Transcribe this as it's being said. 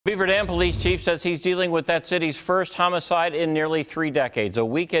Beaver Dam police chief says he's dealing with that city's first homicide in nearly 3 decades. A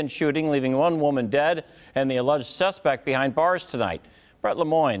weekend shooting leaving one woman dead and the alleged suspect behind bars tonight. Brett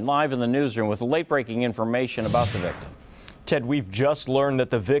Lemoyne live in the newsroom with late-breaking information about the victim. Ted, we've just learned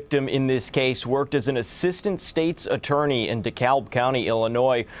that the victim in this case worked as an assistant state's attorney in DeKalb County,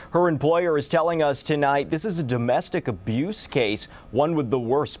 Illinois. Her employer is telling us tonight this is a domestic abuse case, one with the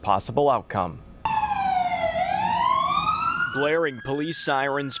worst possible outcome. Blaring police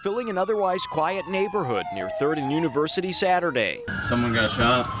sirens filling an otherwise quiet neighborhood near 3rd and University Saturday. Someone got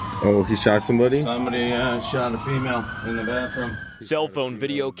shot. Oh, he shot somebody? Somebody shot a female in the bathroom. Cell phone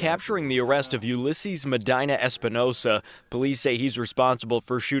video capturing the arrest of Ulysses Medina Espinosa. Police say he's responsible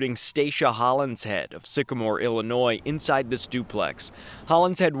for shooting Stacia Hollinshead of Sycamore, Illinois, inside this duplex.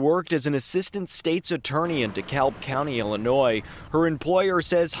 Hollinshead worked as an assistant state's attorney in DeKalb County, Illinois. Her employer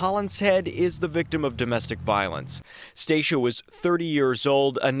says Hollinshead is the victim of domestic violence. Stacia was 30 years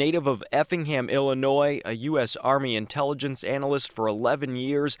old, a native of Effingham, Illinois, a U.S. Army intelligence analyst for 11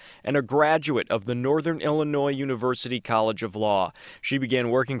 years, and a graduate of the Northern Illinois University College of Law. She began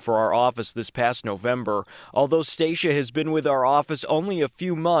working for our office this past November. Although Stacia has been with our office only a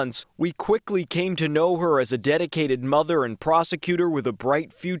few months, we quickly came to know her as a dedicated mother and prosecutor with a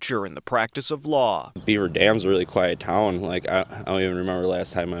bright future in the practice of law. Beaver Dam's a really quiet town. I don't even remember the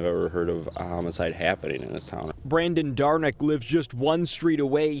last time I've ever heard of a homicide happening in this town. Brandon Darnick lives just one street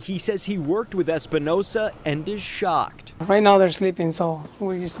away. He says he worked with Espinosa and is shocked. Right now they're sleeping, so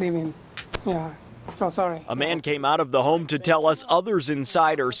we're just leaving. Yeah. So sorry. A man came out of the home to tell us others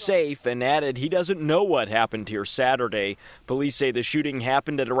inside are safe and added he doesn't know what happened here Saturday. Police say the shooting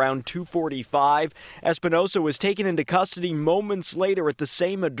happened at around 2:45. Espinosa was taken into custody moments later at the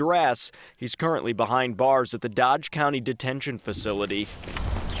same address. He's currently behind bars at the Dodge County Detention Facility.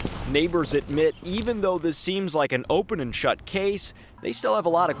 Neighbors admit even though this seems like an open and shut case, they still have a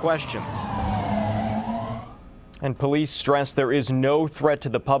lot of questions. And police stress there is no threat to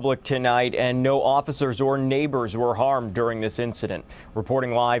the public tonight and no officers or neighbors were harmed during this incident.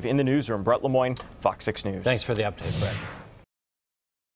 Reporting live in the newsroom, Brett Lemoyne, Fox 6 News. Thanks for the update, Brett.